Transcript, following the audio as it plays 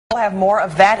We'll have more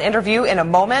of that interview in a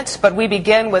moment, but we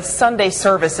begin with Sunday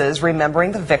services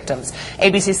remembering the victims.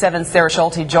 ABC 7's Sarah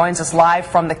Schulte joins us live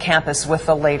from the campus with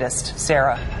the latest.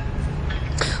 Sarah.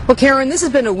 Well, Karen, this has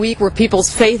been a week where people's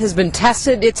faith has been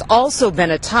tested. It's also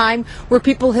been a time where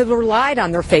people have relied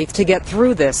on their faith to get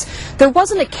through this. There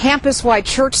wasn't a campus-wide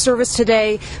church service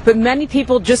today, but many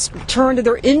people just turned to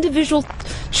their individual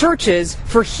churches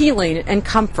for healing and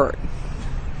comfort.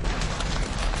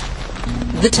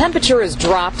 The temperature has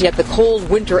dropped, yet the cold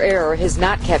winter air has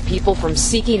not kept people from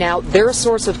seeking out their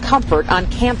source of comfort on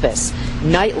campus.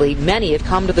 Nightly, many have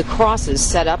come to the crosses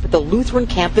set up at the Lutheran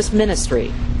Campus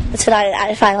Ministry. Tonight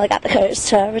I finally got the courage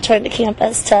to return to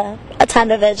campus to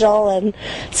attend a vigil and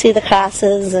see the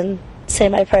crosses and say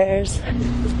my prayers.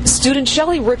 Student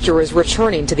Shelley Richter is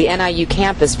returning to the NIU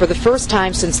campus for the first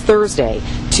time since Thursday.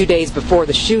 2 days before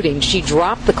the shooting, she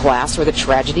dropped the class where the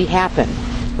tragedy happened.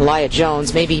 Elia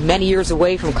Jones may be many years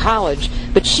away from college,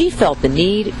 but she felt the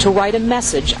need to write a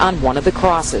message on one of the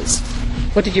crosses.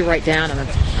 What did you write down on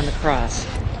the cross?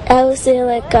 I would say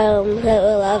that we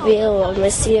love you, we'll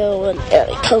miss you, and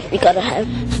hope you go to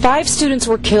heaven. 5 students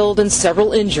were killed and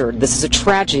several injured. This is a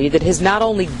tragedy that has not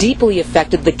only deeply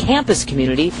affected the campus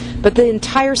community, but the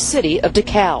entire city of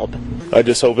DeKalb. I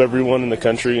just hope everyone in the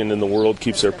country and in the world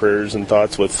keeps their prayers and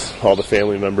thoughts with all the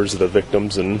family members of the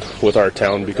victims and with our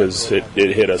town, because it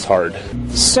hit us hard.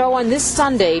 So on this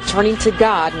Sunday, turning to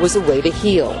God was a way to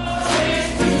heal.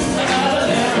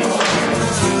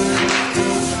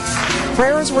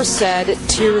 Prayers were said,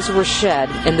 tears were shed,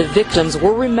 and the victims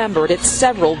were remembered at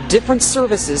several different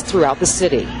services throughout the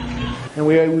city. And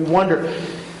we wonder,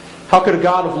 how could a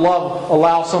God of love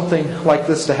allow something like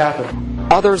this to happen?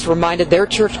 Others reminded their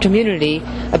church community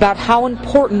about how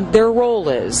important their role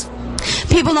is.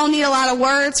 People don't need a lot of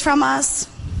words from us.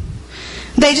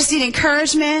 They just need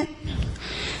encouragement.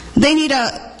 They need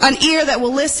an ear that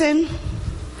will listen,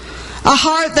 a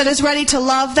heart that is ready to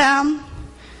love them,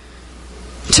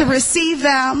 to receive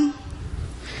them.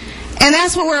 And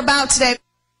that's what we're about today.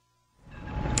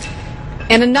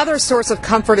 And another source of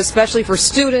comfort, especially for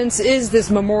students, is this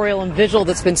memorial and vigil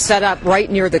that's been set up right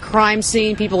near the crime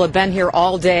scene. People have been here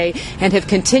all day and have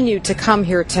continued to come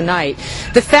here tonight.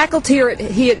 The faculty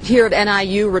here at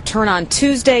NIU return on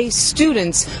Tuesday.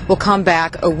 Students will come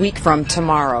back a week from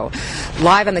tomorrow.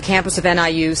 Live on the campus of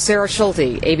NIU, Sarah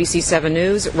Schulte, ABC 7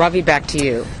 News. Ravi, back to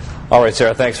you. All right,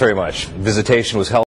 Sarah, thanks very much. Visitation was held